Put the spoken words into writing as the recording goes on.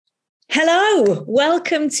Hello,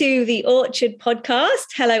 welcome to the Orchard podcast.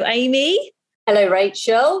 Hello, Amy. Hello,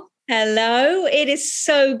 Rachel. Hello. It is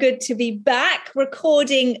so good to be back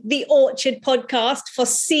recording the Orchard podcast for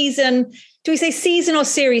season. Do we say season or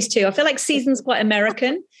series 2? I feel like season's quite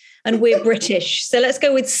American and we're British. So let's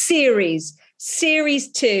go with series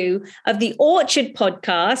 2 of the Orchard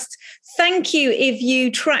podcast. Thank you if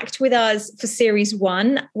you tracked with us for series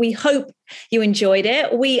 1. We hope you enjoyed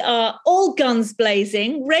it. We are all guns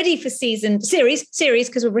blazing, ready for series,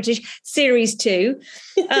 because we're British, series 2.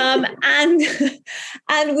 And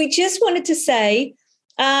we just wanted to say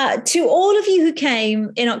to all of you who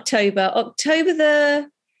came in October the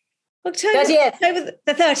 30th.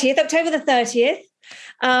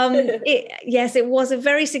 Yes, it was a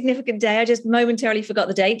very significant day. I just momentarily forgot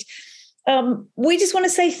the date. We just want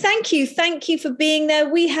to say thank you. Thank you for being there.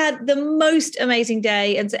 We had the most amazing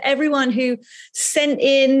day. And to everyone who sent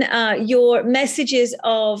in your messages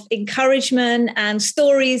of encouragement and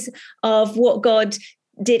stories of what God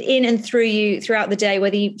did in and through you throughout the day,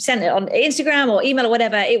 whether you sent it on Instagram or email or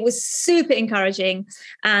whatever, it was super encouraging.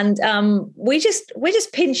 And we're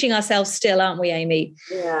just pinching ourselves still, aren't we, Amy?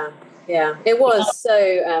 Yeah, it was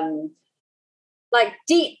so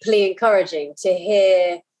deeply encouraging to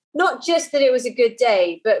hear not just that it was a good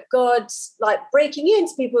day, but God's breaking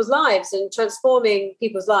into people's lives and transforming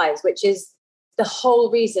people's lives, which is the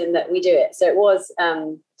whole reason that we do it. So it was,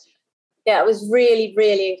 it was really,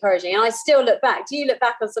 really encouraging. And I still look back. Do you look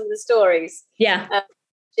back on some of the stories? Yeah.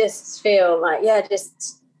 Just feel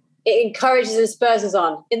it encourages and spurs us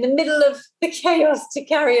on in the middle of the chaos to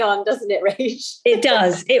carry on, doesn't it, Rach? It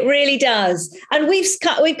does. It really does. And we've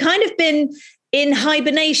kind of been in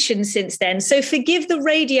hibernation since then. So forgive the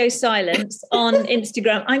radio silence on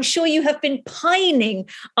Instagram. I'm sure you have been pining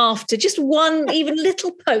after just one even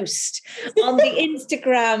little post on the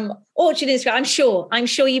Orchard Instagram. I'm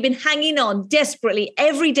sure you've been hanging on desperately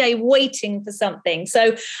every day waiting for something.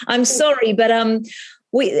 So I'm sorry, but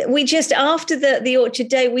we just, after the Orchard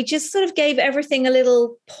Day, we just sort of gave everything a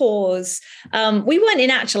little pause. We weren't in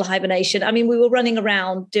actual hibernation. I mean, we were running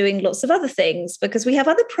around doing lots of other things because we have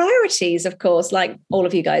other priorities, of course, like all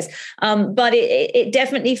of you guys. But it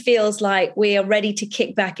definitely feels like we are ready to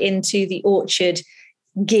kick back into the Orchard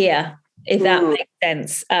gear, if that makes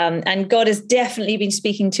sense. And God has definitely been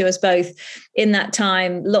speaking to us both in that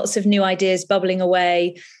time, lots of new ideas bubbling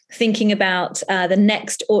away, thinking about the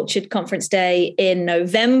next Orchard Conference Day in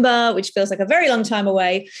November, which feels like a very long time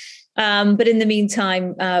away. But in the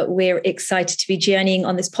meantime, we're excited to be journeying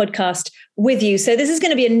on this podcast with you. So this is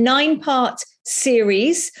going to be a 9-part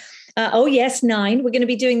series. 9. We're going to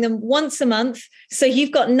be doing them once a month. So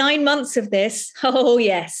you've got 9 months of this. Oh,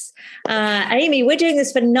 yes. Amy, we're doing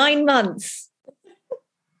this for 9 months.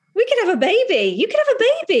 We could have a baby. You could have a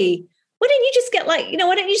baby. Why don't you just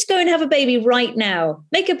why don't you just go and have a baby right now?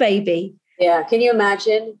 Make a baby. Yeah. Can you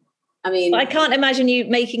imagine? I mean, I can't imagine you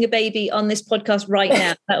making a baby on this podcast right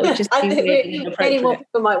now. That would just be really inappropriate. Many more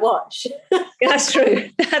people might watch. That's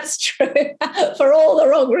true. That's true. For all the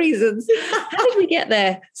wrong reasons. How did we get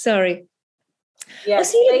there? Sorry.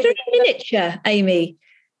 Yes. So you look very miniature, Amy.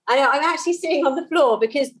 I know. I'm actually sitting on the floor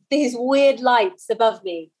because these weird lights above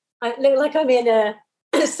me. I look like I'm in a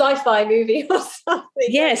sci-fi movie or something.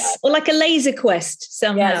 Yes, or like a laser quest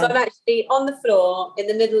somehow. Yeah, so I'm actually on the floor in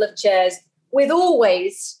the middle of chairs with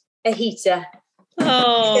always a heater.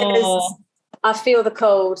 Oh, I feel the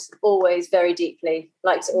cold always very deeply.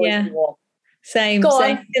 Like to always be warm. Same.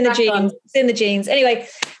 In the genes. It's in the genes. Anyway,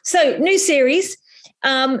 so new series.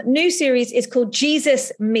 New series is called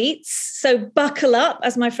Jesus Meets. So buckle up,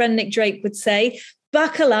 as my friend Nick Drake would say.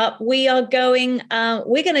 Buckle up. We're going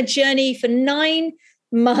to journey for 9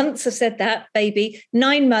 months. I've said that, baby.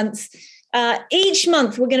 9 months. Each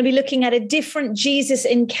month, we're going to be looking at a different Jesus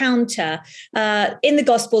encounter in the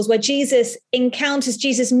Gospels where Jesus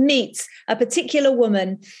meets a particular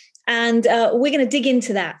woman. And we're going to dig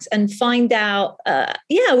into that and find out.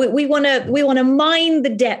 We want to mine the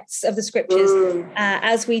depths of the scriptures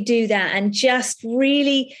as we do that, and just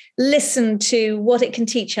really listen to what it can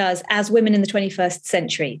teach us as women in the 21st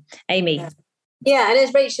century. Amy. Yeah, and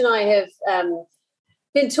as Rachel and I have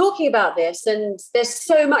been talking about this, and there's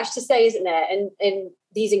so much to say, isn't there, in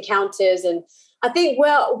these encounters, and I think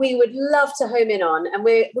we would love to home in on, and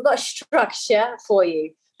we've got a structure for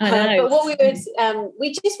you. But what we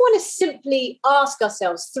just want to simply ask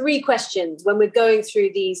ourselves 3 questions when we're going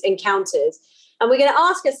through these encounters. And we're going to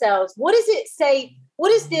ask ourselves, what does it say? What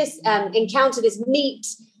does this encounter, this meet,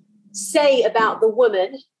 say about the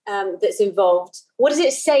woman that's involved? What does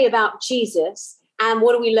it say about Jesus? And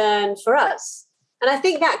what do we learn for us? And I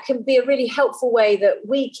think that can be a really helpful way that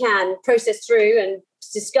we can process through and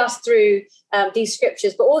discuss through these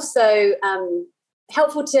scriptures, but also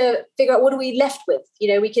helpful to figure out what are we left with.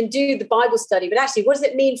 We can do the Bible study, but actually, what does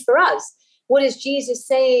it mean for us? What is Jesus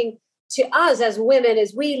saying to us as women,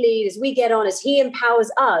 as we lead, as we get on, as he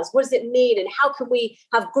empowers us? What does it mean? And how can we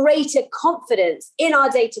have greater confidence in our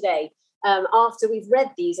day-to-day after we've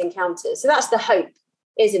read these encounters? So that's the hope,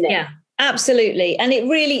 isn't it? Yeah, absolutely. And it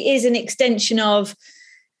really is an extension of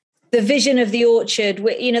the vision of the orchard.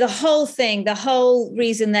 The whole thing, the whole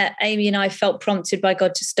reason that Amy and I felt prompted by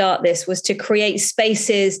God to start this was to create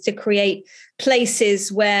spaces, to create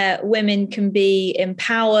places where women can be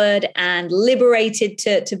empowered and liberated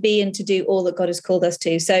to be and to do all that God has called us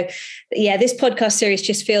to. So yeah, this podcast series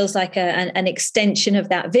just feels like an extension of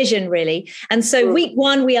that vision, really. And so week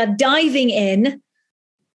one, we are diving in.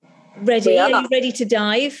 Ready? Are you ready to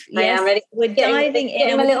dive? I am ready. We're diving in.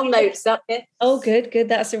 Getting my little notes up here. Oh, good.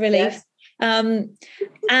 That's a relief. Yes.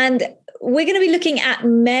 And we're going to be looking at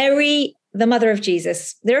Mary, the mother of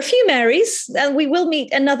Jesus. There are a few Marys, and we will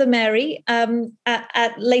meet another Mary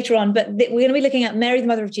at later on, but we're going to be looking at Mary, the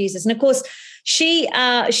mother of Jesus. And of course, she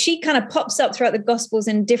kind of pops up throughout the Gospels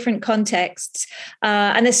in different contexts.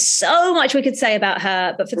 And there's so much we could say about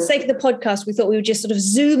her, but for the sake of the podcast, we thought we would just sort of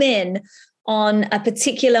zoom in on a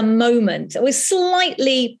particular moment. We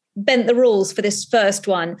slightly bent the rules for this first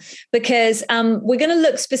one because we're going to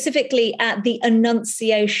look specifically at the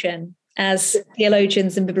Annunciation, as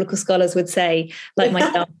theologians and biblical scholars would say, like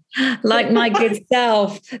myself, like my good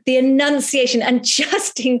self, the Annunciation. And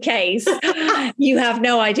just in case you have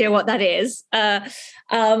no idea what that is,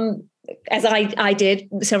 as I did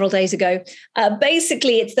several days ago.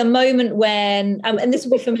 Basically, it's the moment when, and this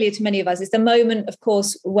will be familiar to many of us, it's the moment, of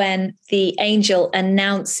course, when the angel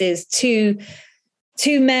announces to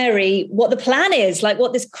Mary what the plan is, like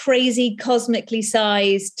what this crazy cosmically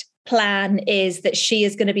sized plan is that she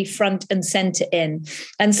is going to be front and center in.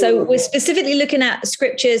 And so we're specifically looking at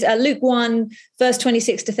scriptures, Luke 1, verse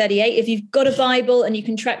 26 to 38. If you've got a Bible and you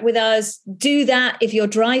can track with us, do that. If you're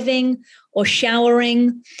driving or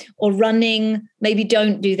showering or running, maybe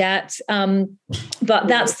don't do that. But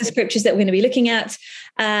that's the scriptures that we're going to be looking at.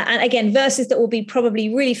 And again, verses that we'll be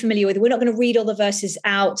probably really familiar with. We're not going to read all the verses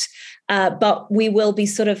out, but we will be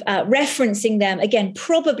sort of referencing them. Again,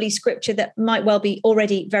 probably scripture that might well be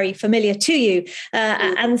already very familiar to you.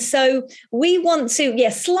 And so we want to,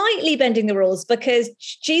 slightly bending the rules, because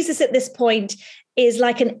Jesus at this point is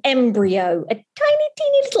like an embryo, a tiny,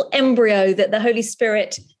 teeny little embryo that the Holy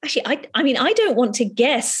Spirit, actually, I don't want to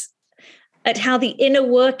guess at how the inner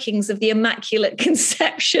workings of the Immaculate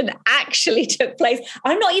Conception actually took place.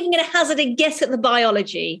 I'm not even going to hazard a guess at the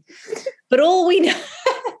biology, but all we know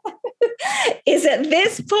is at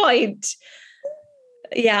this point,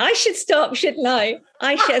 I should stop, shouldn't I?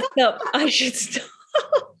 I should stop.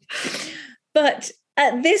 But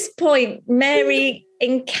at this point, Mary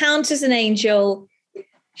encounters an angel.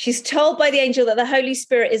 She's told by the angel that the Holy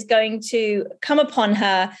Spirit is going to come upon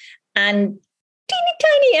her, and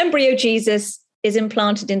tiny embryo Jesus is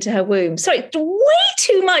implanted into her womb. Sorry, way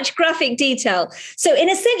too much graphic detail. So in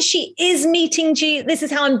a sense, she is meeting Jesus. This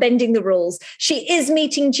is how I'm bending the rules. She is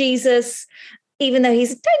meeting Jesus, even though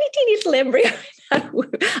he's a teeny little embryo.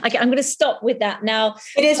 Okay, I'm going to stop with that now.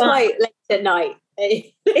 It is quite late at night.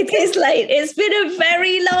 It is late. It's been a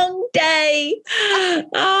very long day.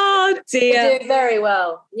 Oh, dear. You're doing very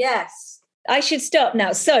well. Yes. I should stop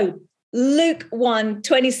now. So Luke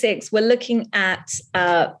 1:26, we're looking at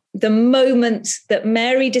the moment that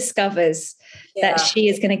Mary discovers that she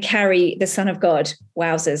is going to carry the Son of God.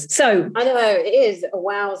 Wowzers. So I know, it is a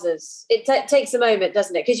wowzers. It takes a moment,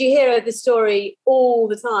 doesn't it? Because you hear the story all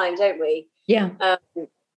the time, don't we? Yeah.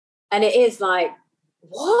 And it is like,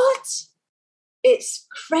 what? It's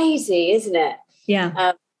crazy, isn't it?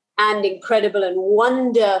 Yeah. And incredible and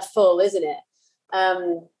wonderful, isn't it?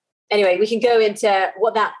 Anyway, we can go into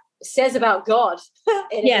what that says about God.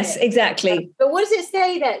 Yes, exactly. But what does it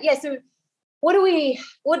say then? Yeah. So what do we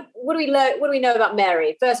learn? What do we know about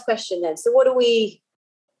Mary? First question then. So what do we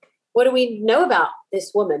know about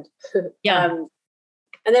this woman? Yeah.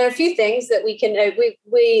 And there are a few things that we can know.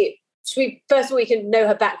 First of all, we can know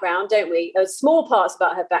her background, don't we? Small parts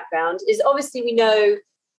about her background is obviously we know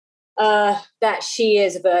that she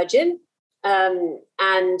is a virgin,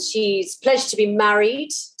 and she's pledged to be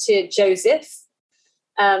married to Joseph.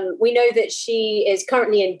 We know that she is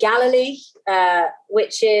currently in Galilee,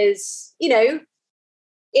 which is,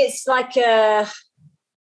 it's like not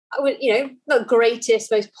the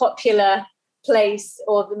greatest, most popular place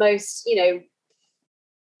or the most,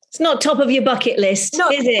 It's not top of your bucket list,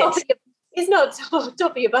 is it? It's not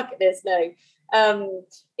top of your bucket list, no.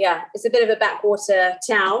 It's a bit of a backwater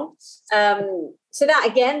town. so that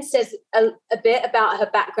again says a bit about her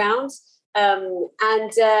background.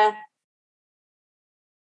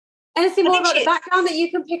 Anything more about the background that you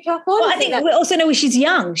can pick up on? Well, I think we also know she's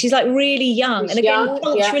young. She's like really young. And again, young,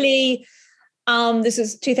 culturally, this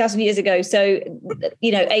was 2,000 years ago. So,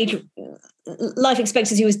 life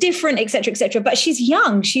expectancy was different, et cetera, et cetera. But she's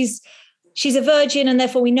young. She's a virgin, and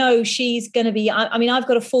therefore we know she's going to be, I mean, I've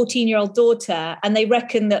got a 14-year-old daughter, and they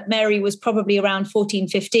reckon that Mary was probably around 14,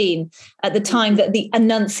 15 at the time that the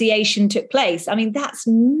Annunciation took place. I mean, that's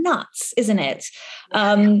nuts, isn't it?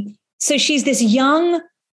 So she's this young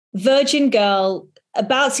virgin girl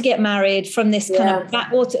about to get married from this kind of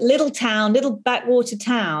little backwater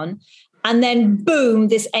town. And then boom,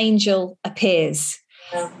 this angel appears.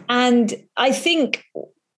 Yeah. And I think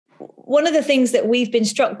one of the things that we've been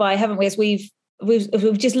struck by, haven't we, as we've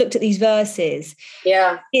just looked at these verses,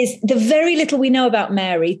 is the very little we know about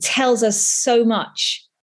Mary tells us so much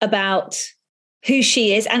about who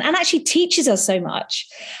she is and actually teaches us so much.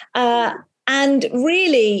 And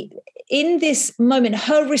really, in this moment,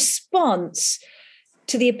 her response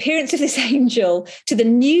to the appearance of this angel, to the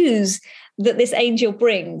news that this angel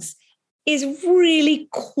brings, is really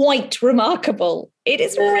quite remarkable. It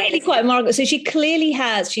is really quite remarkable. So she clearly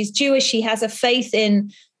she's Jewish, she has a faith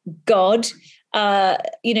in God.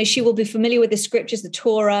 She will be familiar with the scriptures, the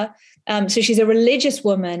Torah. So she's a religious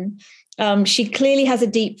woman. She clearly has a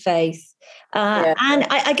deep faith. And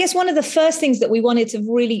I guess one of the first things that we wanted to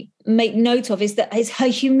really make note of is her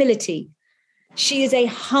humility. She is a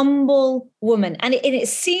humble woman. And it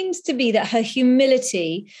seems to be that her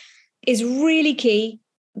humility is really key.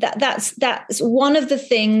 That's one of the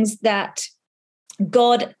things that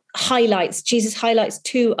God highlights, Jesus highlights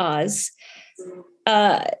to us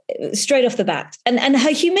straight off the bat. And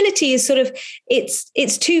her humility is sort of,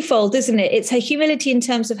 it's twofold, isn't it? It's her humility in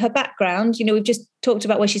terms of her background. We've just talked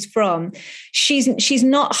about where she's from. She's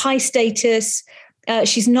not high status.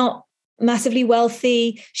 She's not massively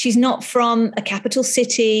wealthy. She's not from a capital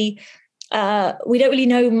city. We don't really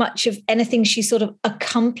know much of anything she sort of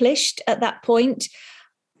accomplished at that point.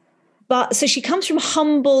 But so she comes from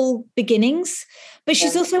humble beginnings, but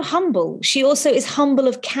she's also humble. She also is humble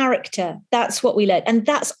of character. That's what we learned. And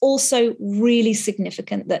that's also really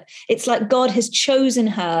significant, that it's like God has chosen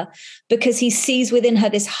her because he sees within her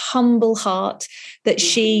this humble heart that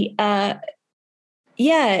she,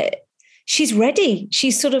 she's ready.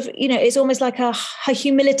 She's sort of, it's almost like her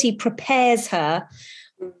humility prepares her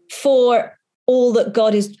for all that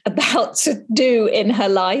God is about to do in her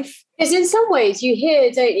life. Because in some ways you hear,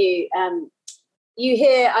 don't you? I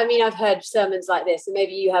mean, I've heard sermons like this, and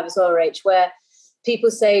maybe you have as well, Rach, where people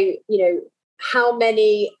say, how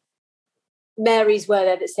many Marys were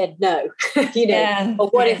there that said no? Or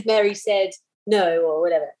what if Mary said no, or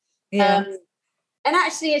whatever? Yeah. And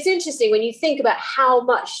actually, it's interesting when you think about how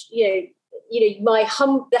much, the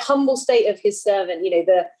humble state of his servant,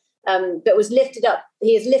 that was lifted up.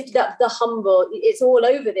 He has lifted up the humble. It's all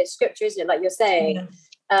over this scripture, isn't it? Like you're saying. Yeah.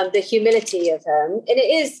 The humility of her, and it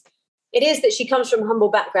is that she comes from humble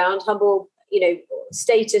background, humble,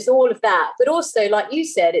 status, all of that. But also, like you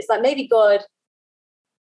said, it's like maybe God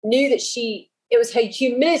knew that it was her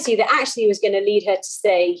humility that actually was going to lead her to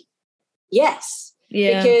say yes,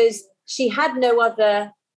 because she had there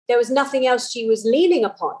was nothing else she was leaning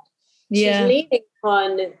upon. She was leaning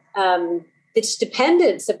upon this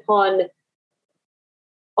dependence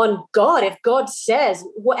on God. If God says,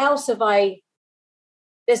 what else have I?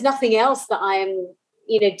 There's nothing else that I am,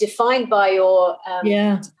 defined by, or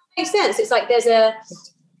makes sense. It's like there's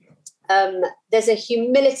a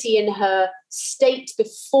humility in her state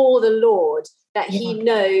before the Lord that he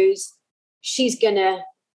knows she's going to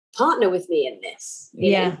partner with me in this.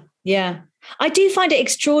 You know? I do find it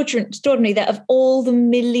extraordinary that of all the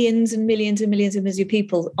millions and millions and millions and millions of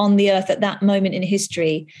people on the earth at that moment in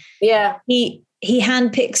history, he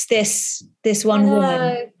handpicks this one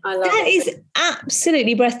woman. I love that. It is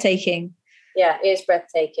absolutely breathtaking. Yeah, it is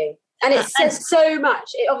breathtaking. And it says so much.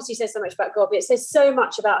 It obviously says so much about God, but it says so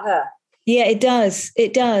much about her. Yeah, it does.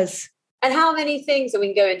 It does. And how many things, and we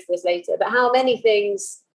can go into this later, but how many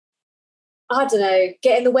things, I don't know,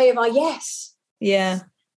 get in the way of our yes. Yeah.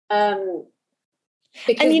 Because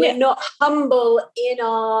we're not humble in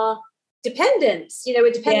our dependence.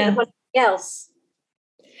 We're dependent upon something else.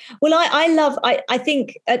 Well, I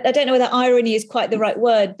think, I don't know whether irony is quite the right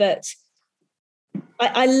word, but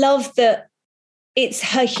I love that it's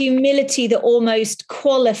her humility that almost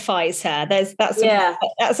qualifies her. That's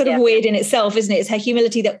sort of weird in itself, isn't it? It's her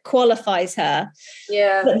humility that qualifies her.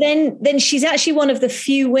 Yeah. But then she's actually one of the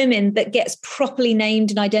few women that gets properly named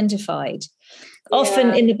and identified.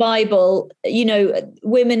 often in the Bible,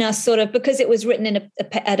 women are sort of, because it was written in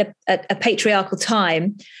a patriarchal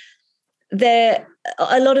time,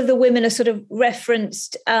 a lot of the women are sort of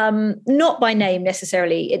referenced, not by name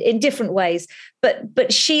necessarily, in different ways,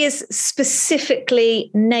 but she is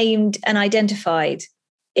specifically named and identified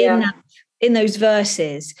in those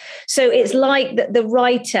verses. So it's like the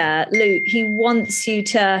writer, Luke, he wants you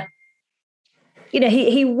to,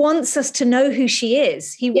 he wants us to know who she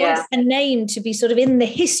is. He wants her name to be sort of in the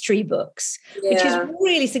history books, which is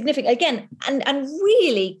really significant. Again, and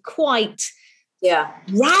really quite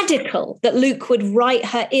radical that Luke would write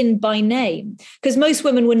her in by name, because most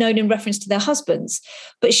women were known in reference to their husbands,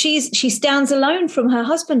 but she stands alone from her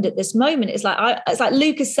husband at this moment. It's like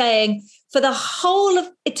Luke is saying, for the whole of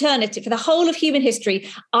eternity, for the whole of human history,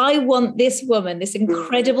 I want this woman, this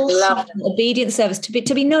incredible, obedient servant,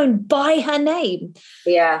 to be known by her name.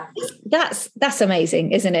 Yeah, that's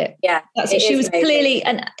amazing, isn't it? Yeah, she was amazing. Clearly,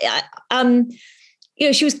 and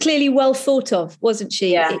she was clearly well thought of, wasn't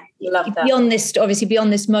she? Yeah, love that. Beyond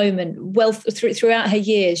this moment, throughout her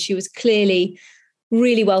years, she was clearly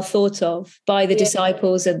really well thought of by the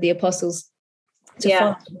disciples and the apostles.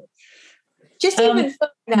 Follow. Just even for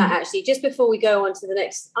that, actually, just before we go on to the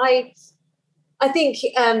next, I think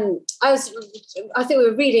we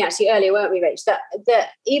were reading actually earlier, weren't we, Rach? That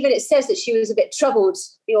even it says that she was a bit troubled.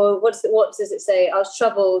 What does it say? I was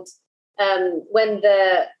troubled when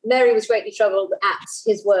Mary was greatly troubled at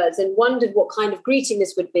his words and wondered what kind of greeting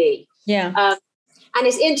this would be. Yeah. And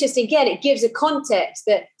it's interesting. Again, it gives a context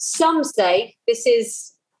that some say this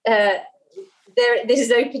is open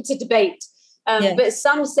to debate. But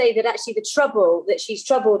some say that actually the trouble that she's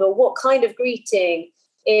troubled, or what kind of greeting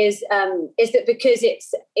is that because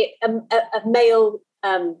it's a male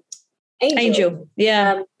angel.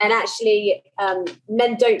 Yeah. And actually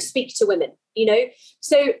men don't speak to women,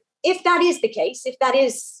 So if that is the case, if that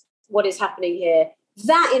is what is happening here,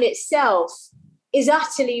 that in itself is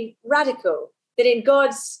utterly radical. That in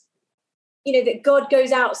God's, that God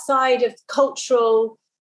goes outside of cultural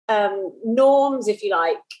norms, if you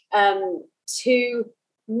like, to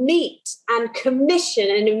meet and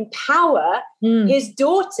commission and empower his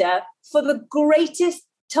daughter for the greatest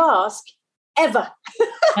task ever.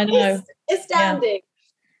 I know. It's astounding.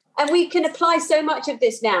 Yeah. And we can apply so much of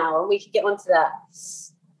this now, and we can get onto that.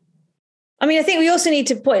 I mean, I think we also need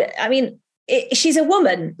to point, she's a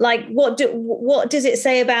woman. Like, what does it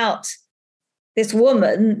say about this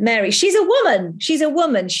woman, Mary? She's a woman. She's a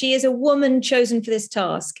woman. She is a woman chosen for this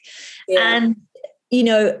task. Yeah. And,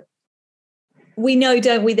 we know,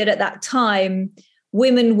 don't we, that at that time,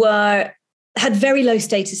 women had very low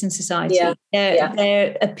status in society. Yeah.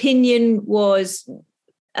 Their opinion was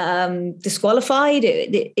disqualified.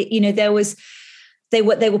 They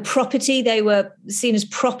were property. They were seen as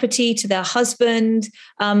property to their husband.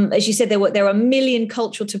 As you said, there were a million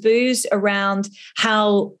cultural taboos around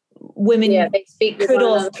how women could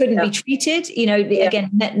or couldn't be treated.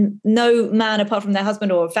 Again, no man apart from their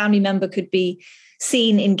husband or a family member could be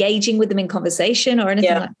seen engaging with them in conversation or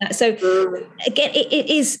anything like that. So again,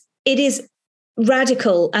 it is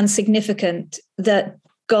radical and significant that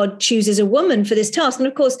God chooses a woman for this task. And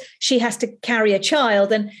of course, she has to carry a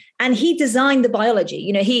child, and he designed the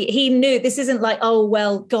biology. He knew this isn't like, oh,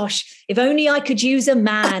 well, gosh, if only I could use a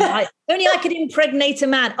man, if only I could impregnate a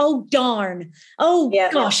man. Oh, darn. Oh,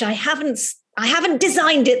 gosh, I haven't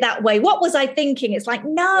designed it that way. What was I thinking? It's like,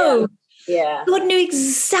 no. Yeah. God knew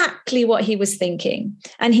exactly what he was thinking,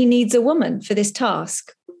 and he needs a woman for this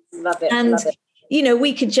task. Love it. And, love it.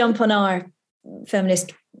 We could jump on our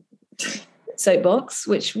feminist soapbox,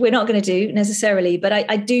 which we're not going to do necessarily, but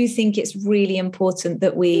I do think it's really important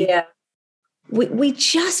that we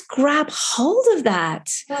just grab hold of that.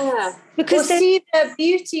 Yeah. Because see the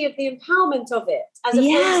beauty of the empowerment of it. As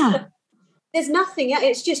opposed to, there's nothing,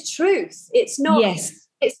 it's just truth. It's not. Yes.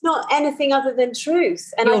 It's not anything other than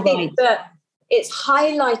truth. And I think that it's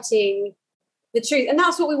highlighting the truth. And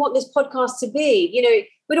that's what we want this podcast to be.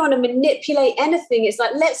 We don't want to manipulate anything. It's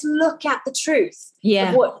like, let's look at the truth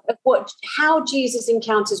of how Jesus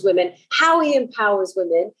encounters women, how he empowers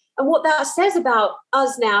women, and what that says about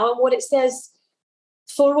us now, and what it says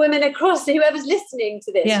for women across whoever's listening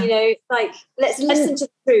to this. Let's listen to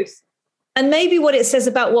the truth. And maybe what it says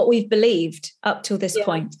about what we've believed up till this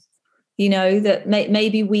point. That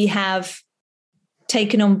maybe we have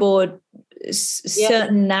taken on board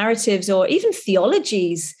certain narratives or even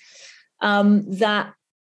theologies that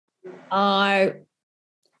are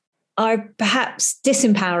perhaps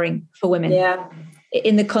disempowering for women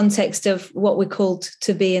in the context of what we're called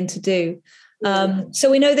to be and to do.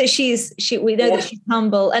 So we know that she's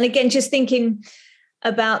humble. And again, just thinking,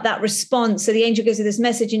 about that response. So the angel gives her this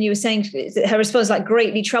message, and you were saying her response like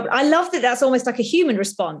greatly troubled. I love that that's almost like a human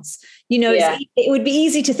response. It would be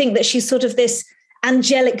easy to think that she's sort of this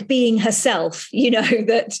angelic being herself,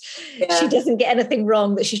 that she doesn't get anything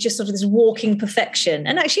wrong, that she's just sort of this walking perfection.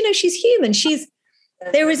 And actually, no, she's human.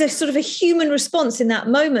 There is a sort of a human response in that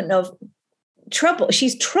moment of trouble.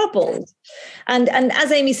 She's troubled. And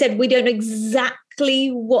as Amy said, we don't know exactly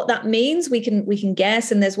what that means. We can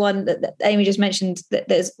guess. And there's one that Amy just mentioned, that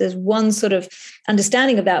there's one sort of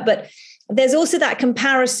understanding of that. But there's also that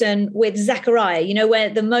comparison with Zechariah, where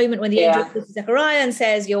the moment when the angel comes to Zechariah and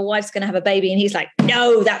says, your wife's going to have a baby. And he's like,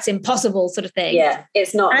 no, that's impossible, sort of thing. Yeah,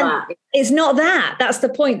 it's not that. It's not that. That's the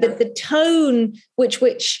point, that the tone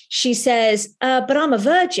which she says, but I'm a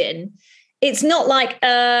virgin. It's not like,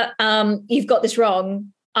 you've got this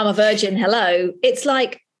wrong. I'm a virgin. Hello. It's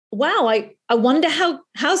like, wow, I wonder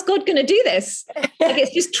how's God going to do this? Like,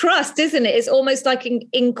 it's just trust, isn't it? It's almost like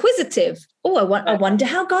inquisitive. Oh, I wonder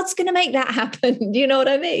how God's going to make that happen. Do you know what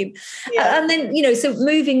I mean? Yeah. And then, so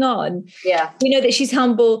moving on, we know that she's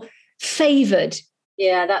humble, favored.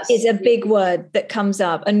 Yeah, that is a big word that comes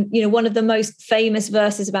up. And, one of the most famous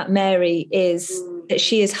verses about Mary is that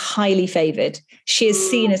she is highly favored. She is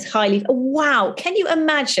seen as highly. Wow. Can you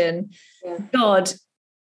imagine God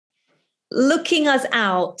looking us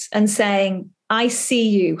out and saying, I see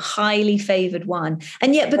you, highly favored one.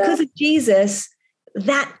 And yet because of Jesus,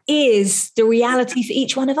 that is the reality for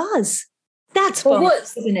each one of us. That's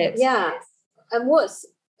isn't it? Yeah. And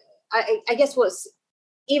I guess what's,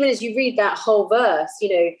 even as you read that whole verse,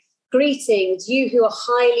 greetings, you who are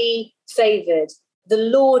highly favored, the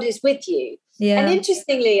Lord is with you. Yeah. And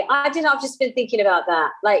interestingly, I've just been thinking about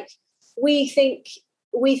that. Like, we think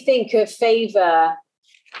of favor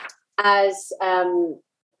as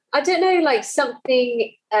I don't know, like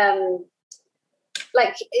something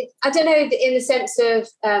like I don't know, in the sense of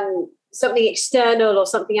something external or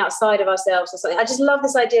something outside of ourselves or something. I just love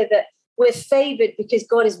this idea that we're favored because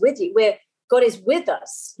God is with you. God is with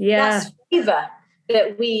us. Yeah, that's favor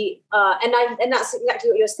that we are, and that's exactly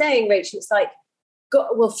what you're saying, Rachel. It's like God,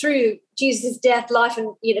 through Jesus' death, life,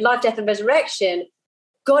 and life, death, and resurrection,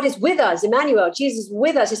 God is with us, Emmanuel. Jesus is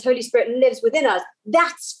with us. His Holy Spirit lives within us.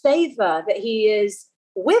 That's favor, that He is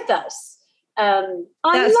with us. I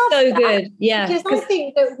That's love so that, good. Yeah, because I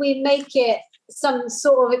think that we make it some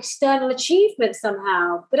sort of external achievement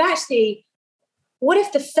somehow. But actually, what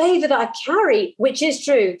if the favor that I carry, which is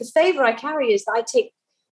true, the favor I carry is that I take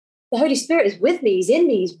the Holy Spirit is with me. He's in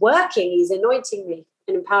me. He's working. He's anointing me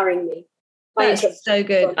and empowering me. That's so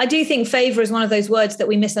good. I do think favor is one of those words that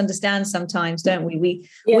we misunderstand sometimes, don't we?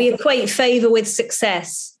 We equate favor with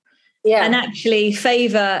success. Yeah. And actually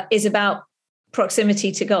favor is about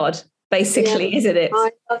proximity to God, basically, isn't it?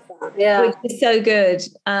 I love that. Yeah. Which is so good.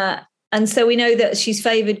 And so we know that she's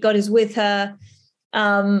favored, God is with her.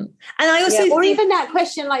 And I also or even that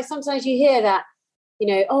question, like sometimes you hear that,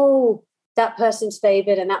 oh, that person's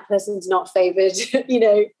favored and that person's not favored,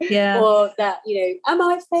 or that, am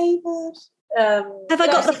I favored? Have I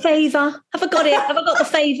got the favor? Have I got it? Have I got the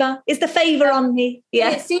favor? Is the favor on me? Yeah.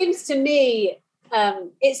 It seems to me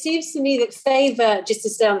that favor, just to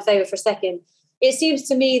stay on favor for a second, it seems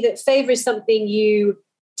to me that favor is something you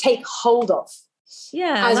take hold of.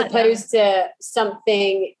 Yeah. As opposed to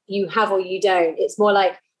something you have or you don't. It's more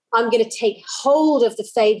like, I'm going to take hold of the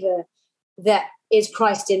favor that is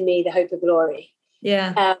Christ in me, the hope of glory.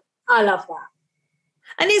 Yeah. I love that.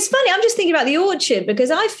 And it's funny, I'm just thinking about the Orchard,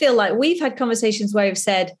 because I feel like we've had conversations where we've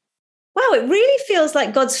said, wow, it really feels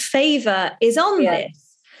like God's favor is on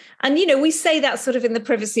this. And, we say that sort of in the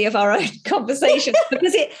privacy of our own conversations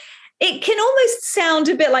because it can almost sound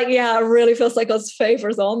a bit like, yeah, it really feels like God's favor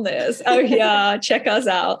is on this. Oh, yeah, check us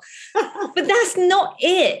out. But that's not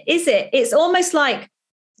it, is it? It's almost like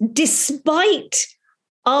despite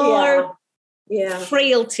our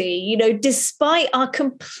frailty, despite our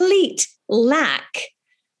complete lack,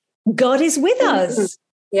 God is with us.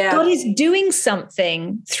 Yeah. God is doing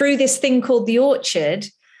something through this thing called the Orchard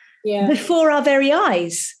before our very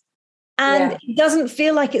eyes. And it doesn't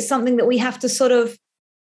feel like it's something that we have to sort of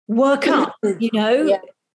work up,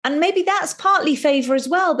 And maybe that's partly favor as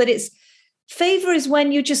well, but favor is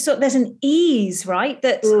when you just there's an ease, right?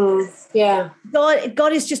 That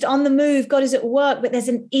God is just on the move. God is at work, but there's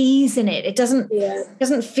an ease in it. It doesn't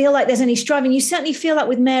feel like there's any striving. You certainly feel that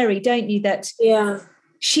with Mary, don't you? That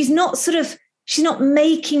she's not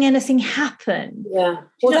making anything happen. Yeah.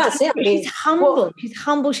 Well, that's it. She's humble.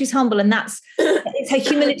 She's humble. And it's her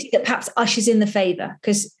humility that perhaps ushers in the favor,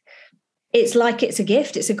 because it's like it's a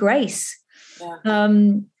gift. It's a grace. Yeah.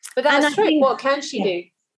 But that's true. What can she do?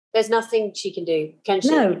 There's nothing she can do, can she?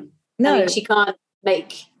 No. I mean, she can't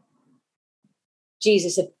make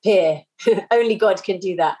Jesus appear. Only God can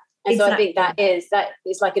do that. And so I think that it's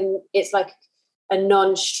like a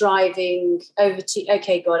non-striving over to,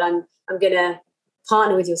 okay, God, I'm going to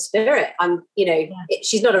partner with your spirit.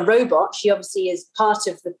 She's not a robot. She obviously is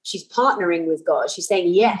she's partnering with God. She's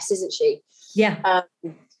saying yes, isn't she? Yeah.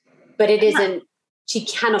 But it isn't, she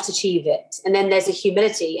cannot achieve it. And then there's a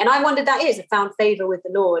humility. And I wonder that is a found favor with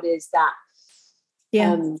the Lord, is that.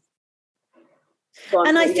 Yeah.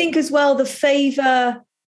 And I think as well, the favor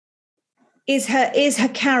is her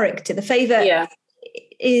character. The favor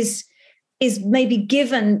is maybe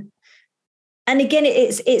given. And again,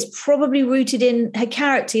 it's probably rooted in her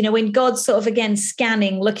character. You know, when God's sort of, again,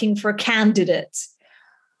 scanning, looking for a candidate,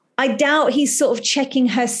 I doubt he's sort of checking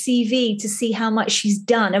her CV to see how much she's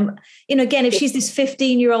done. And, you know, again, if she's this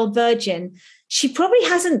 15-year-old virgin, she probably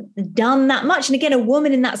hasn't done that much. And again, a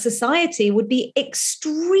woman in that society would be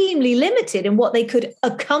extremely limited in what they could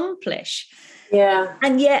accomplish. Yeah.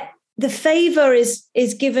 And yet the favor is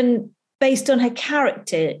given based on her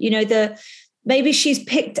character. You know, maybe she's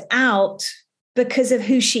picked out because of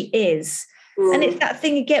who she is. And it's that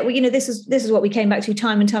thing again, you know, this is what we came back to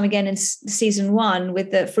time and time again in season 1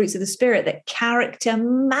 with the fruits of the Spirit, that character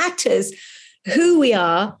matters. Who we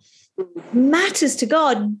are matters to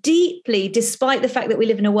God deeply, despite the fact that we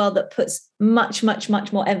live in a world that puts much, much,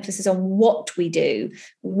 much more emphasis on what we do,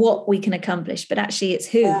 what we can accomplish. But actually it's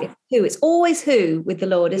who. Yeah. It's who. It's always who with the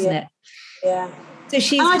Lord, isn't it? Yeah. So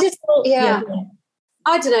she's... I don't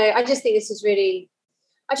know. I just think this is really...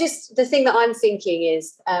 the thing that I'm thinking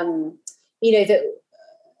is...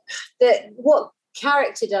 that what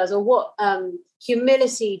character does, or what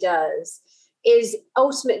humility does, is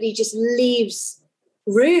ultimately just leaves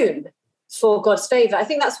room for God's favor. I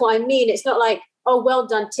think that's what I mean. It's not like, oh, well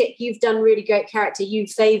done, tick, you've done really great character, you've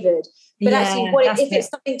favored. But actually, if it's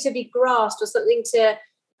something to be grasped or something to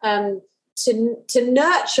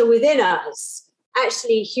nurture within us,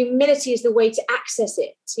 actually, humility is the way to access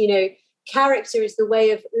it. You know, character is the way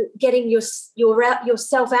of getting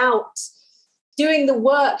yourself out, doing the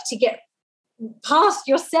work to get past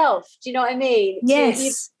yourself. Do you know what I mean? Yes.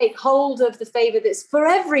 You take hold of the favor that's for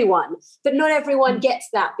everyone, but not everyone gets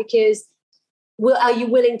that, because are you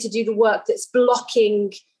willing to do the work that's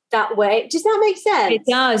blocking that way? Does that make sense? It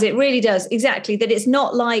does. It really does. Exactly. That it's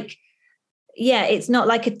not like, it's not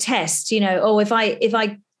like a test, you know, oh, if I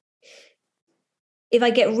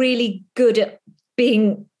get really good at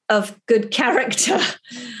being of good character,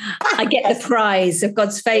 I get the prize of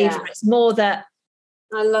God's favor. Yeah. It's more that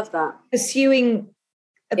I love that pursuing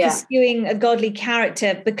a godly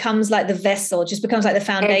character becomes like the vessel, just becomes like the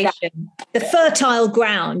foundation, the fertile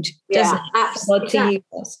ground, doesn't it? Absolutely.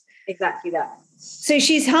 Exactly that. So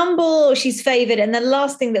she's humble, she's favored. And the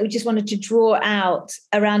last thing that we just wanted to draw out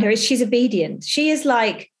around her is she's obedient. She is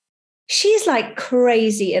like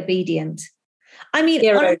crazy obedient. I mean,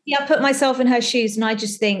 honestly, I put myself in her shoes and I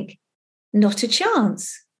just think, not a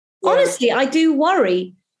chance. Yeah. Honestly, I do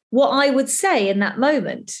worry what I would say in that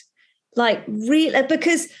moment. Like, really,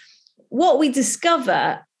 because what we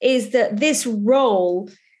discover is that this role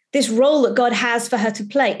that God has for her to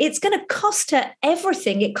play, it's going to cost her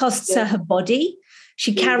everything. It costs her body.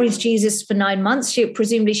 She carries Jesus for 9 months.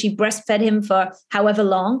 Presumably she breastfed him for however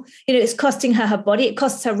long. You know, it's costing her body. It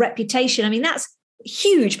costs her reputation. I mean, that's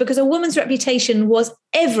huge, because a woman's reputation was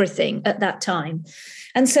everything at that time.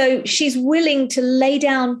 And so she's willing to lay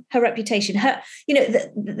down her reputation.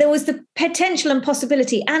 There was the potential and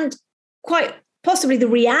possibility, and quite possibly the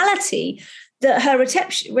reality, that her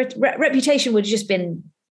reputation would have just been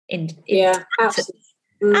in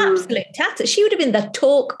absolute tatters. She would have been the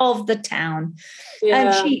talk of the town.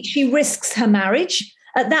 And she risks her marriage.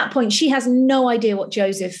 At that point, she has no idea what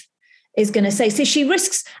Joseph is going to say. So she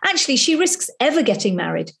risks ever getting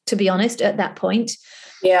married, to be honest, at that point.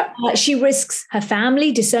 Yeah. She risks her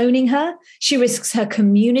family disowning her. She risks her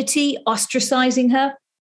community ostracizing her.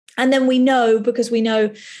 And then we know, because we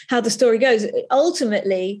know how the story goes,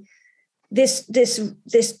 ultimately, this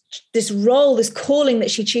role, this calling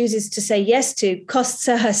that she chooses to say yes to, costs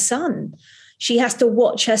her son. She has to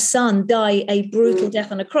watch her son die a brutal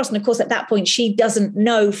death on a cross. And of course, at that point, she doesn't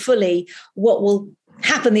know fully what will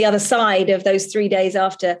happen the other side of those 3 days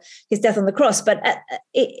after his death on the cross. But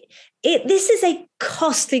this is a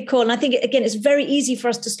costly call. And I think, again, it's very easy for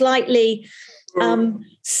us to slightly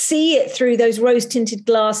see it through those rose-tinted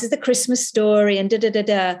glasses, the Christmas story and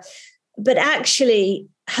da-da-da-da. But actually,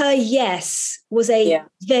 her yes was a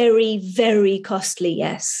very, very costly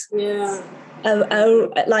yes. Yeah.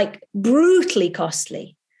 Like brutally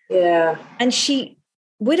costly. Yeah. And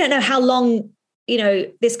we don't know how long,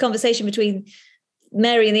 this conversation between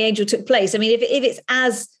Mary and the angel took place. I mean, if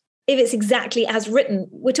it's exactly as written,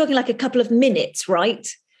 we're talking like a couple of minutes, right?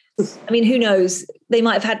 I mean, who knows? They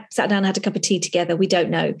might have sat down and had a cup of tea together. We don't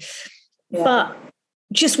know. Yeah. But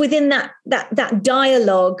just within that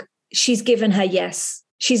dialogue, she's given her yes.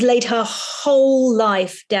 She's laid her whole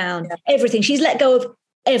life down, everything. She's let go of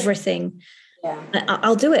everything. Yeah.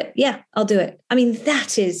 I'll do it. Yeah, I'll do it. I mean,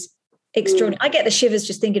 that is extraordinary. I get the shivers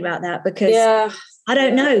just thinking about that because I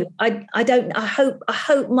don't know. I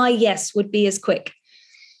hope my yes would be as quick.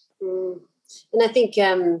 And I think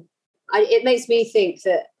it makes me think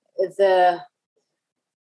that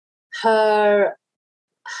her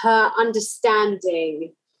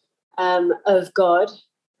understanding of God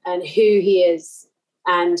and who he is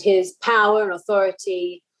and his power and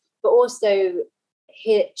authority, but also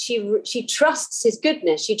she trusts his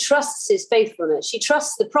goodness, she trusts his faithfulness, she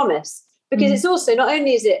trusts the promise, because it's also, not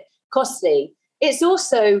only is it costly, it's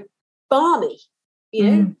also balmy, you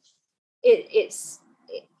know. It's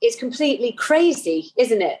completely crazy,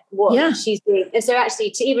 isn't it, what she's doing? And so actually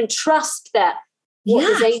to even trust that what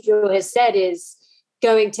this angel has said is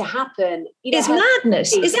going to happen, it's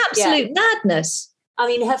madness. It's absolute madness. I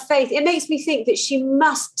mean, her faith, it makes me think that she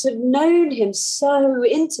must have known him so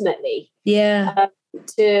intimately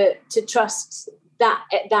to trust that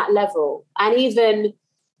at that level. And even,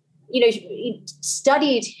 you know, he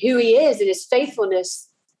studied who he is and his faithfulness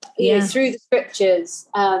you know, through the scriptures.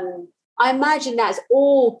 I imagine that's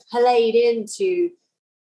all played into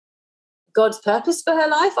God's purpose for her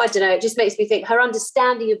life. I don't know. It just makes me think her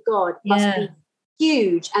understanding of God must be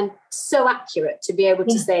huge and so accurate to be able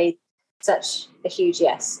to say such a huge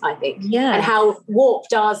yes, I think. Yeah. And how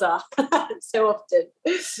warped ours are so often.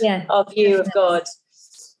 Yeah. Our view of God.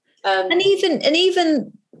 And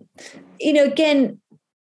even, you know, again,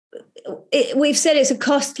 we've said it's a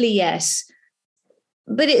costly yes,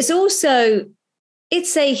 but it's also,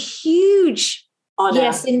 it's a huge honor.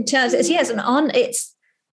 Yes, in terms, an honor. It's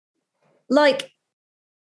like,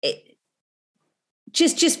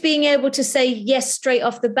 just being able to say yes straight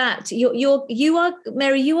off the bat. You are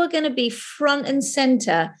Mary. You are going to be front and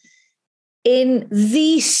center in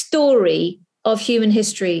the story of human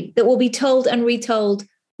history that will be told and retold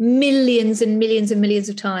millions and millions and millions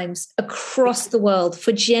of times across the world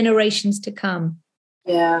for generations to come.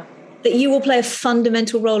 Yeah, that you will play a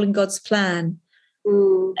fundamental role in God's plan.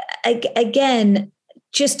 Again,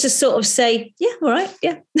 just to sort of say, yeah, all right,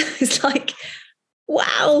 yeah, it's like,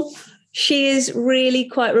 wow. She is really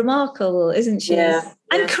quite remarkable, isn't she? Yeah.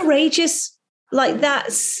 And courageous. Like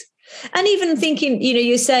that's, and even thinking, you know,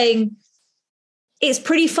 you're saying it's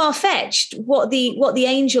pretty far-fetched what the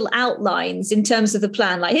angel outlines in terms of the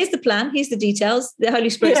plan. Like, here's the plan, here's the details. The Holy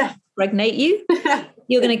Spirit's going to impregnate you.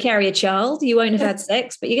 You're going to carry a child. You won't have had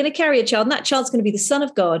sex, but you're going to carry a child, and that child's going to be the Son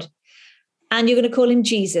of God. And you're going to call him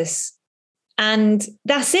Jesus. And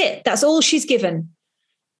that's it. That's all she's given.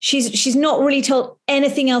 She's not really told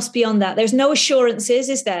anything else beyond that. There's no assurances,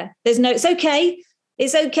 is there? There's no, it's okay.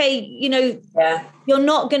 It's okay. You know, you're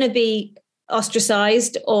not going to be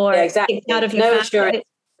ostracized or kicked out of your family. Assurance.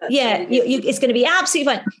 It's going to be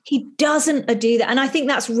absolutely fine. He doesn't do that. And I think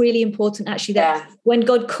that's really important, actually, that when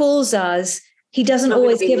God calls us, he doesn't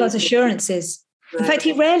always give us assurances. In fact,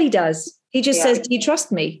 he rarely does. He just says, do you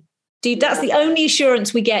trust me? That's the only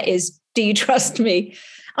assurance we get is, do you trust me?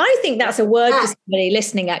 I think that's a word for somebody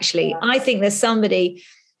listening, actually. I think there's somebody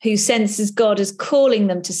who senses God as calling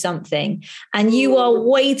them to something, and you are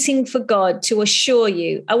waiting for God to assure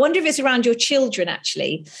you. I wonder if it's around your children,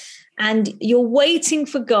 actually, and you're waiting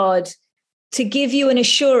for God to give you an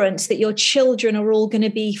assurance that your children are all going to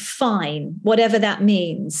be fine, whatever that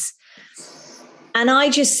means. And I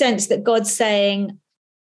just sense that God's saying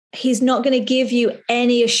he's not going to give you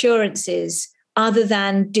any assurances other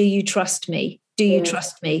than, do you trust me? Do you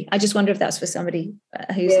trust me? I just wonder if that's for somebody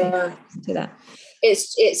who's to that.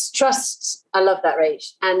 It's trust. I love that,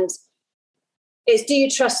 Rach. And it's, do you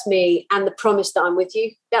trust me and the promise that I'm with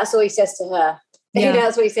you? That's all he says to her. Yeah.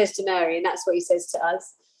 That's what he says to Mary, and that's what he says to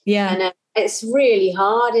us. Yeah. And it's really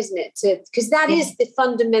hard, isn't it? Because that is the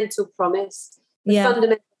fundamental promise. The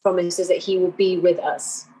fundamental promise is that he will be with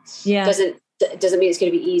us. Yeah. Doesn't mean it's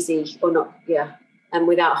going to be easy or not. Yeah. And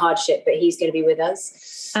without hardship, but he's going to be with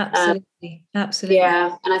us. Absolutely. Absolutely.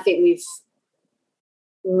 Yeah. And I think we've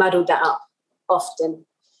muddled that up often.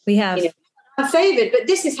 We have. You know, I'm favoured, but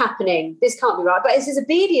this is happening. This can't be right. But it's his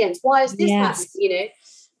obedience. Why is this happening? You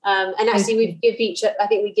know? And actually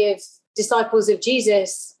we give disciples of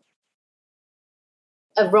Jesus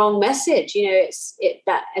a wrong message. You know,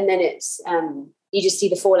 and then it's you just see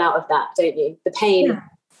the fallout of that, don't you? The pain. Yeah.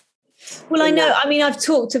 Well, I know. I mean, I've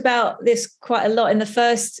talked about this quite a lot in the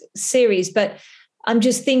first series, but I'm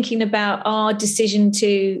just thinking about our decision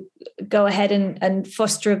to go ahead and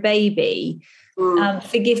foster a baby.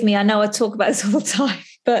 Forgive me, I know I talk about this all the time,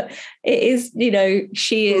 but it is,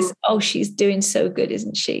 she is, she's doing so good,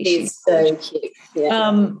 isn't she? She's so cute.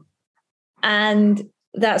 Yeah. And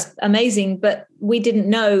that's amazing, but we didn't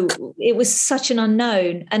know. It was such an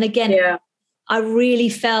unknown. And again, I really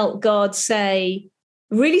felt God say,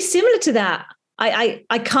 really similar to that. I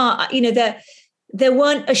can't, there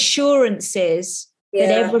weren't assurances that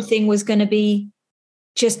everything was going to be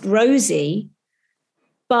just rosy,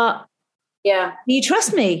 but do you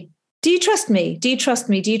trust me? Do you trust me? Do you trust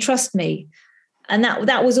me? Do you trust me? And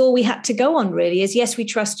that was all we had to go on, really, is yes, we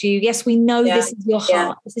trust you. Yes, we know this is your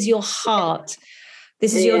heart. This is your heart.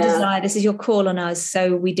 This is your desire. This is your call on us.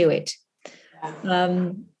 So we do it.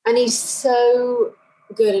 And he's so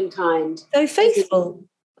good and kind. So faithful.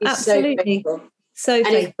 He's absolutely. So faithful. So and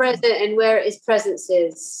faithful. He's present, and where his presence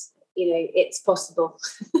is, it's possible.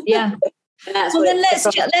 Yeah. And that's well, then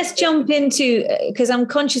let's jump into, because I'm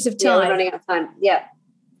conscious of time. Yeah, we're running out of time. Yeah.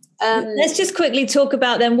 Let's just quickly talk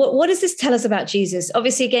about then what does this tell us about Jesus?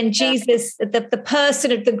 Obviously, again, Jesus, the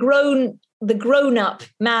person of the grown up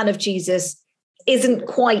man of Jesus isn't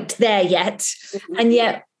quite there yet, and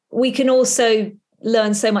yet we can also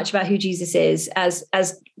learn so much about who Jesus is as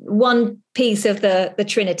one piece of the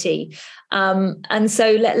Trinity. And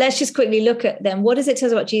so let's just quickly look at them. What does it tell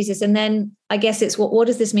us about Jesus? And then I guess it's what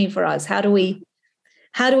does this mean for us? How do we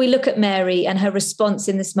look at Mary and her response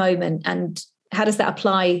in this moment, and how does that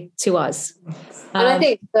apply to us? And I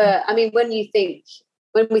think when we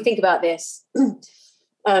think about this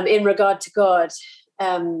in regard to God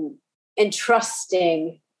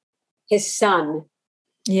entrusting his son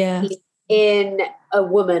in a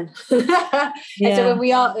woman. And so when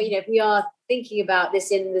we are, if we are thinking about this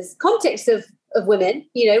in this context of women,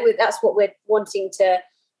 that's what we're wanting to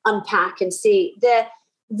unpack and see the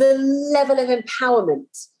level of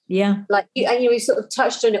empowerment. Yeah. Like, we sort of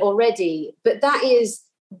touched on it already, but that is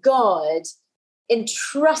God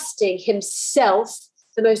entrusting himself,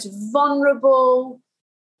 the most vulnerable,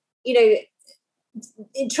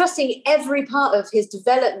 entrusting every part of his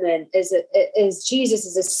development as Jesus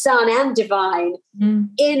as a son and divine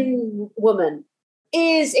in woman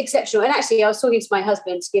is exceptional. And actually, I was talking to my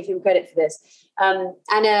husband to give him credit for this. And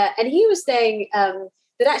he was saying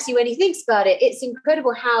that actually, when he thinks about it, it's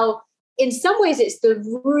incredible how in some ways it's the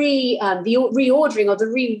reordering or the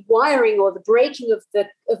rewiring or the breaking of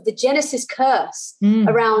the Genesis curse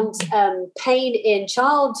around pain in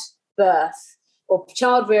childbirth or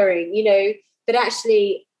child-rearing, that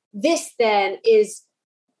actually this then is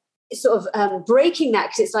sort of breaking that,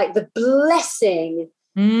 because it's like the blessing.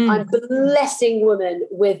 I'm blessing woman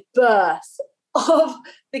with birth of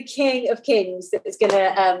the King of Kings that is going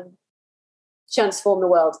to transform the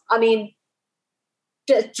world. I mean,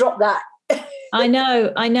 just drop that. I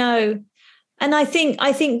know. And I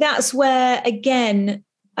think that's where, again,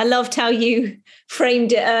 I loved how you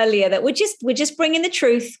framed it earlier, that we're just bringing the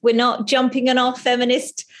truth. We're not jumping on our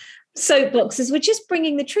feminist soapboxes. We're just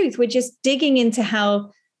bringing the truth. We're just digging into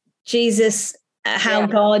how Jesus, how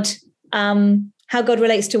God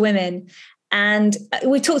relates to women. And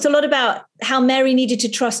we talked a lot about how Mary needed to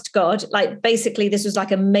trust God. Like, basically, this was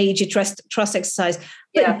like a major trust exercise.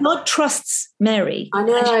 But God trusts Mary. I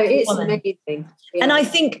know, it's amazing. Yeah. And I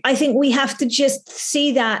think we have to just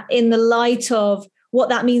see that in the light of what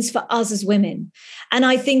that means for us as women. And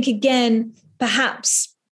I think, again,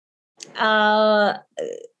 perhaps in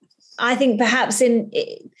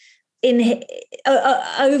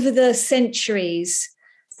over the centuries,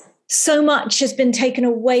 so much has been taken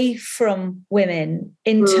away from women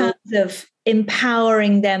in terms of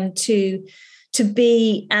empowering them to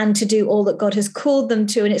be and to do all that God has called them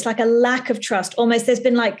to. And it's like a lack of trust. Almost there's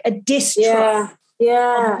been like a distrust of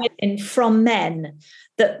women from men,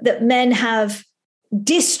 that men have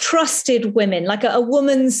distrusted women, like a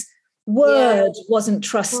woman's word wasn't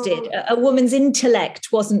trusted. A woman's intellect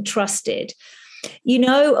wasn't trusted.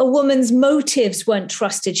 A woman's motives weren't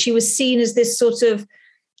trusted. She was seen as this sort of,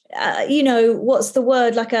 what's the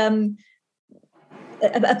word? Like a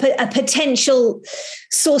potential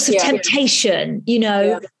source of temptation,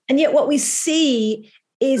 And yet what we see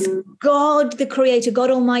is God, the Creator, God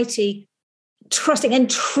Almighty,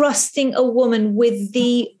 trusting a woman with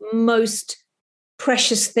the most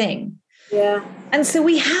precious thing. Yeah. And so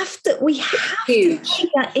we have to take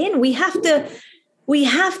that in. We have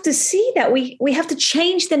to see that. We have to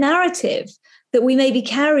change the narrative that we may be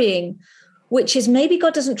carrying, which is maybe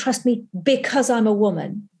God doesn't trust me because I'm a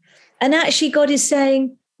woman. And actually God is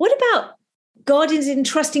saying, what about God is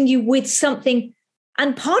entrusting you with something?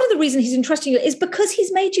 And part of the reason he's entrusting you is because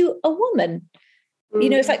he's made you a woman. You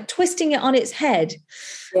know, it's like twisting it on its head.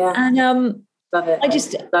 Yeah. And love it.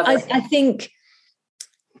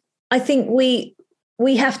 I think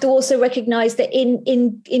we have to also recognize that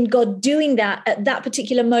in God doing that at that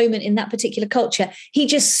particular moment in that particular culture, he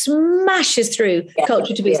just smashes through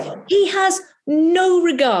culture taboos. He has no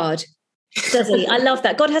regard, does he? I love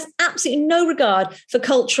that. God has absolutely no regard for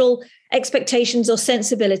cultural expectations or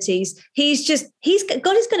sensibilities.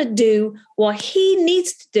 God is going to do what he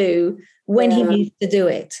needs to do when he needs to do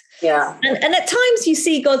it. Yeah. And at times you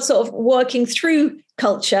see God sort of working through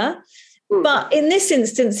culture. But in this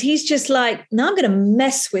instance, he's just like, no, I'm going to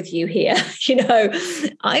mess with you here. You know,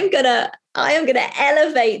 I am going to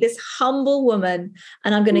elevate this humble woman,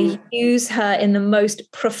 and I'm going to use her in the most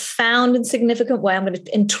profound and significant way. I'm going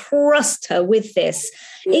to entrust her with this,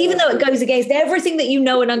 even though it goes against everything that you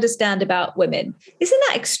know and understand about women. Isn't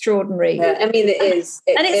that extraordinary? Yeah, I mean, it is.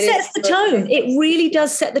 And it sets the tone. It really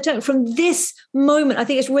does set the tone from this moment. I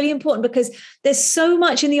think it's really important because there's so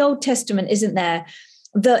much in the Old Testament, isn't there,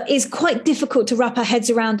 that is quite difficult to wrap our heads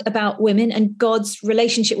around about women and God's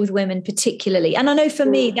relationship with women particularly. And I know for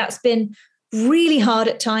me, that's been really hard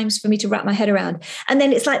at times for me to wrap my head around. And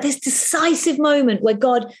then it's like this decisive moment where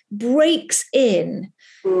God breaks in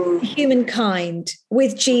humankind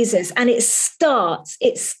with Jesus. And it starts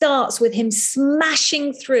with him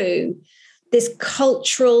smashing through this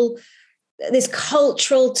cultural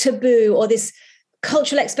taboo, or this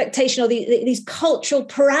cultural expectation, or these cultural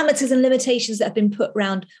parameters and limitations that have been put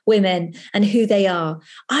around women and who they are.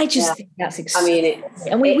 I just think that's exciting.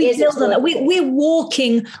 And we build on that. We're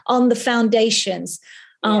walking on the foundations,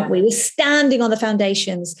 aren't we? We're standing on the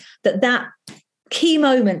foundations that key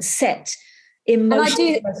moment set in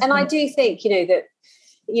motion. And I do think, that,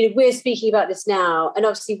 we're speaking about this now, and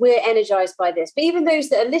obviously we're energized by this, but even those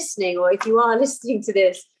that are listening, or if you are listening to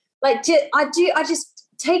this, I just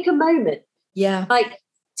take a moment. Yeah.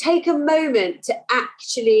 Take a moment to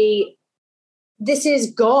actually, this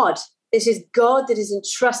is God. This is God that is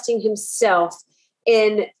entrusting himself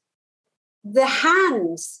in the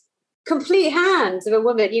complete hands of a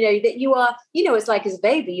woman, that you are, it's like as a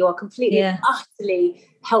baby, you are completely, utterly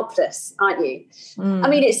helpless, aren't you? I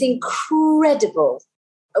mean, it's incredible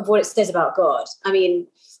of what it says about God. I mean,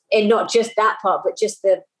 and not just that part, but just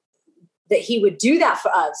that he would do that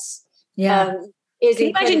for us. Yeah. Can you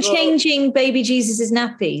imagine changing baby Jesus's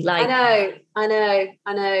nappy? I know. And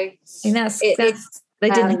they didn't have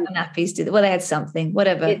nappies, did they? Well, they had something,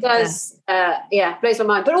 whatever. It does, blows my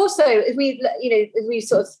mind. But also, if we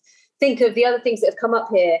sort of think of the other things that have come up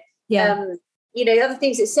here, the other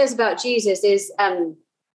things it says about Jesus is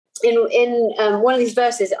in one of these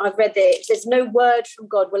verses I've read there, it says, "No word from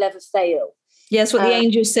God will ever fail." Yeah, that's what the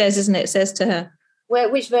angel says, isn't it? It says to her.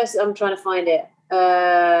 Which verse? I'm trying to find it.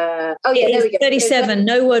 There we go. 37.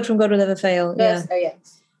 No word from God will ever fail. Verse,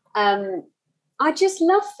 I just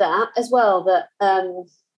love that as well. That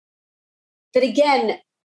again,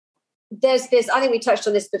 there's this. I think we touched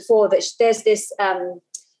on this before. That there's this.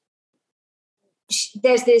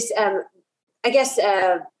 I guess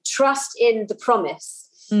trust in the promise,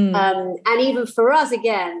 and even for us,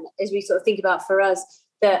 again, as we sort of think about for us,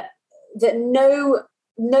 that no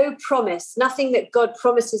promise, nothing that God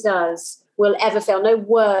promises us will ever fail. No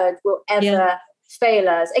word will ever fail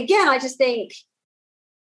us. Again, I just think,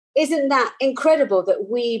 isn't that incredible that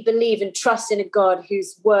we believe and trust in a God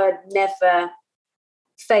whose word never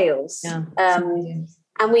fails? Yeah. And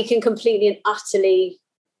we can completely and utterly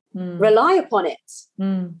rely upon it.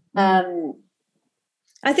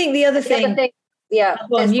 I think the other thing. You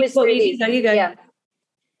go. Yeah.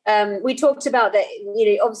 We talked about that,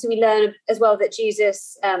 obviously we learn as well that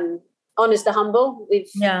Jesus honors the humble.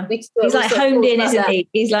 He's like honed in, isn't he?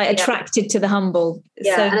 He's like attracted to the humble.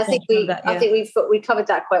 Yeah, so and I think we covered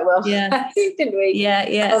that quite well. Yeah, didn't we? Yeah.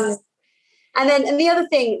 And the other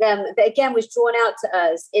thing that again was drawn out to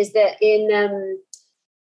us is that in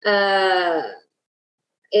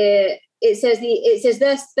it says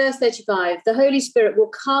verse 35, the Holy Spirit will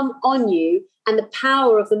come on you, and the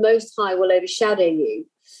power of the Most High will overshadow you.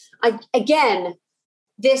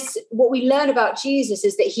 What we learn about Jesus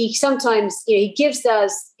is that he sometimes, he gives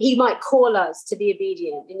us, he might call us to be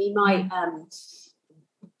obedient, and he might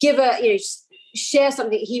share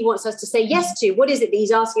something that he wants us to say yes to. What is it that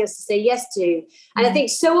he's asking us to say yes to? And I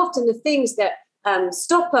think so often the things that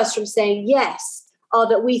stop us from saying yes are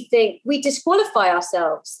that we think we disqualify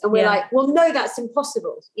ourselves, and we're like, well, no, that's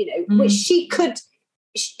impossible, which she could.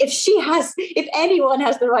 If anyone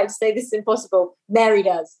has the right to say this is impossible, Mary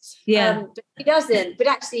does. But she doesn't. But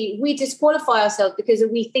actually, we disqualify ourselves because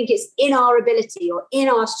we think it's in our ability or in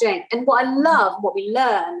our strength. And what I love, what we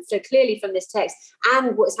learn so clearly from this text,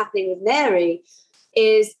 and what's happening with Mary,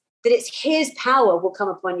 is that it's his power will come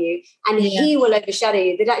upon you and he will overshadow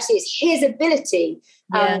you, that actually it's his ability.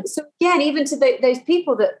 So again, even to those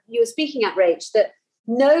people that you were speaking at, Rach, that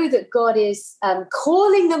know that God is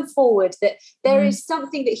calling them forward, that there is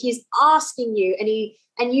something that he's asking you,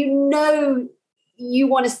 and you know you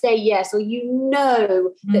want to say yes, or you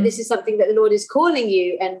know that this is something that the Lord is calling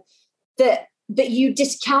you, and that you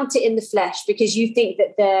discount it in the flesh because you think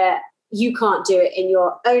that you can't do it in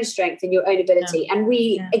your own strength and your own ability. And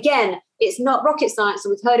again, it's not rocket science,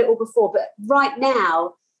 and we've heard it all before, but right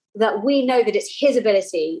now that we know that it's his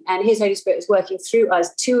ability and his Holy Spirit is working through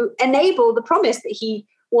us to enable the promise that he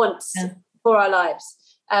wants for our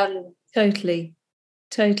lives. Totally.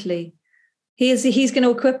 He's going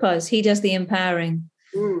to equip us. He does the empowering.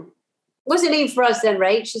 What does it mean for us then,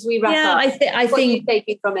 Rach, as we wrap up? I think what are you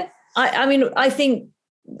taking from it? I think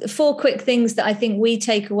 4 quick things that I think we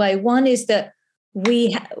take away. One is that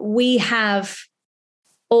we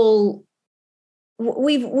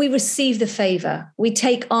receive the favor. We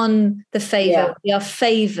take on the favor. We are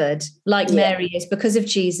favored like Mary is because of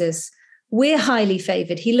Jesus. We're highly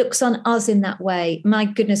favored. He looks on us in that way. My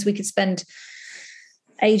goodness, we could spend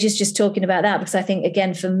ages just talking about that, because I think,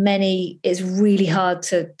 again, for many, it's really hard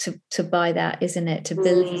to buy that, isn't it? To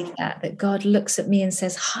believe that God looks at me and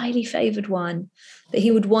says, highly favored one, that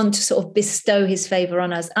he would want to sort of bestow his favor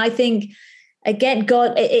on us. I think, again,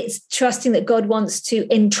 God, it's trusting that God wants to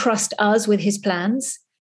entrust us with his plans,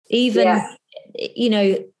 even,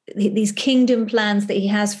 these kingdom plans that he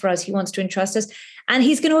has for us. He wants to entrust us, and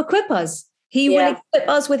he's going to equip us. He will equip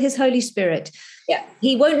us with his Holy Spirit. Yeah.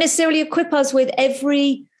 He won't necessarily equip us with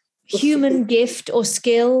every human gift or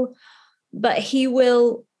skill, but he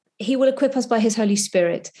will equip us by his Holy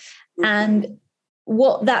Spirit. And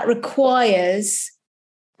what that requires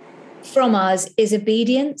from us is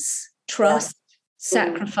obedience, trust,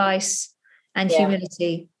 sacrifice, and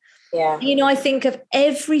humility. Yeah. I think of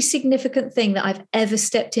every significant thing that I've ever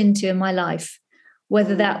stepped into in my life,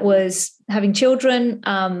 whether that was having children,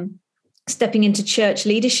 stepping into church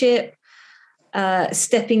leadership,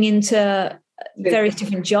 stepping into various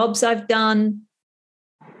different jobs I've done.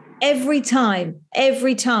 Every time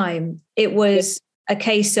it was a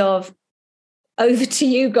case of, over to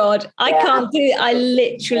you, God. I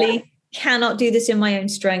literally cannot do this in my own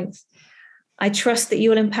strength. I trust that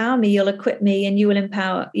you will empower me, you'll equip me, and you will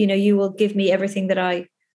empower, you will give me everything that I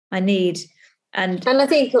need. And I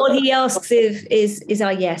think what he asks is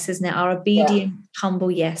our yes, isn't it? Our obedient,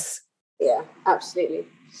 humble yes. Yeah, absolutely.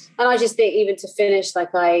 And I just think, even to finish,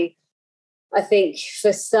 like I think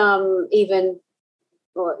for some, even,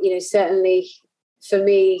 or certainly for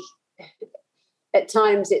me, at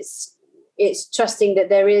times it's trusting that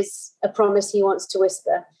there is a promise he wants to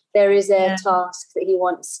whisper. There is a task that he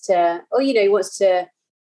wants to, he wants to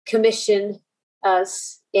commission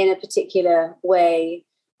us in a particular way.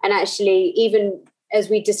 And actually, even as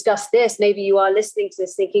we discuss this, maybe you are listening to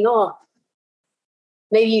this thinking,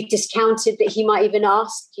 maybe you've discounted that he might even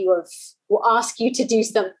ask you to do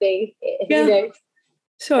something.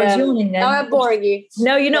 Sorry, I was yawning then. No, I'm boring you.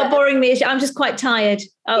 No, you're not boring me. I'm just quite tired.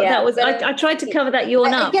 That was. I tried to cover that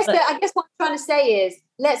yawn up. I guess what I'm trying to say is,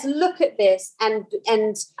 let's look at this and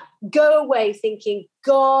go away thinking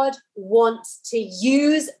God wants to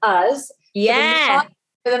use us. Yeah.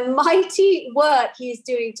 For the mighty work he is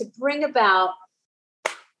doing to bring about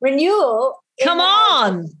renewal. Come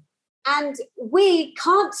on. And we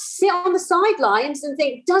can't sit on the sidelines and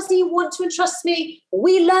think, does he want to entrust me?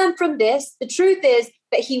 We learn from this. The truth is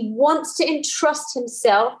that he wants to entrust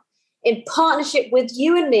himself in partnership with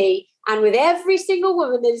you and me, and with every single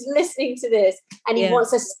woman that is listening to this. And he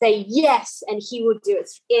wants us to say yes, and he will do it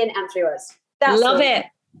in and through us. Love it.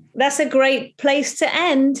 That's a great place to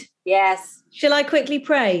end. Yes. Shall I quickly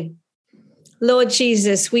pray? Lord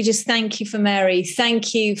Jesus, we just thank you for Mary.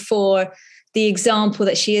 Thank you for the example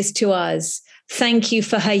that she is to us. Thank you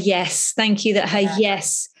for her yes. Thank you that her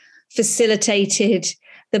yes facilitated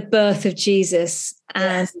the birth of Jesus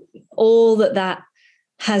and all that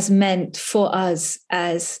has meant for us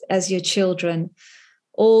as your children,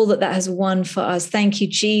 all that has won for us. Thank you,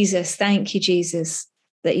 Jesus. Thank you, Jesus,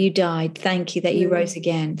 that you died. Thank you that you rose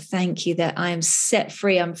again. Thank you that I am set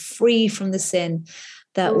free. I'm free from the sin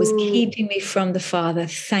that was keeping me from the Father.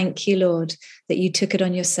 Thank you, Lord, that you took it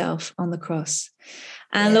on yourself on the cross.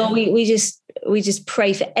 And Lord, we just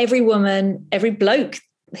pray for every woman, every bloke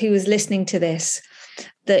who is listening to this,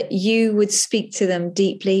 that you would speak to them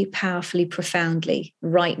deeply, powerfully, profoundly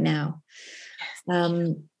right now.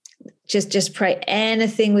 Just pray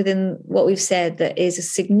anything within what we've said that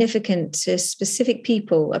is significant to specific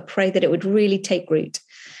people. I pray that it would really take root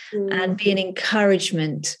and be an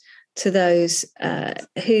encouragement to those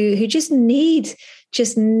who just need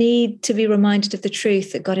to be reminded of the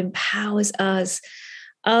truth that God empowers us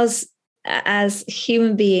as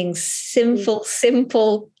human beings,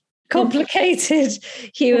 simple, complicated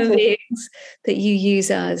human beings, that you use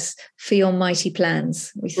us for your mighty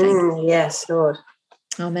plans. We thank you. Yes, Lord.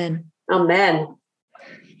 Amen. Amen.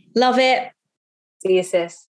 Love it. See you, sis.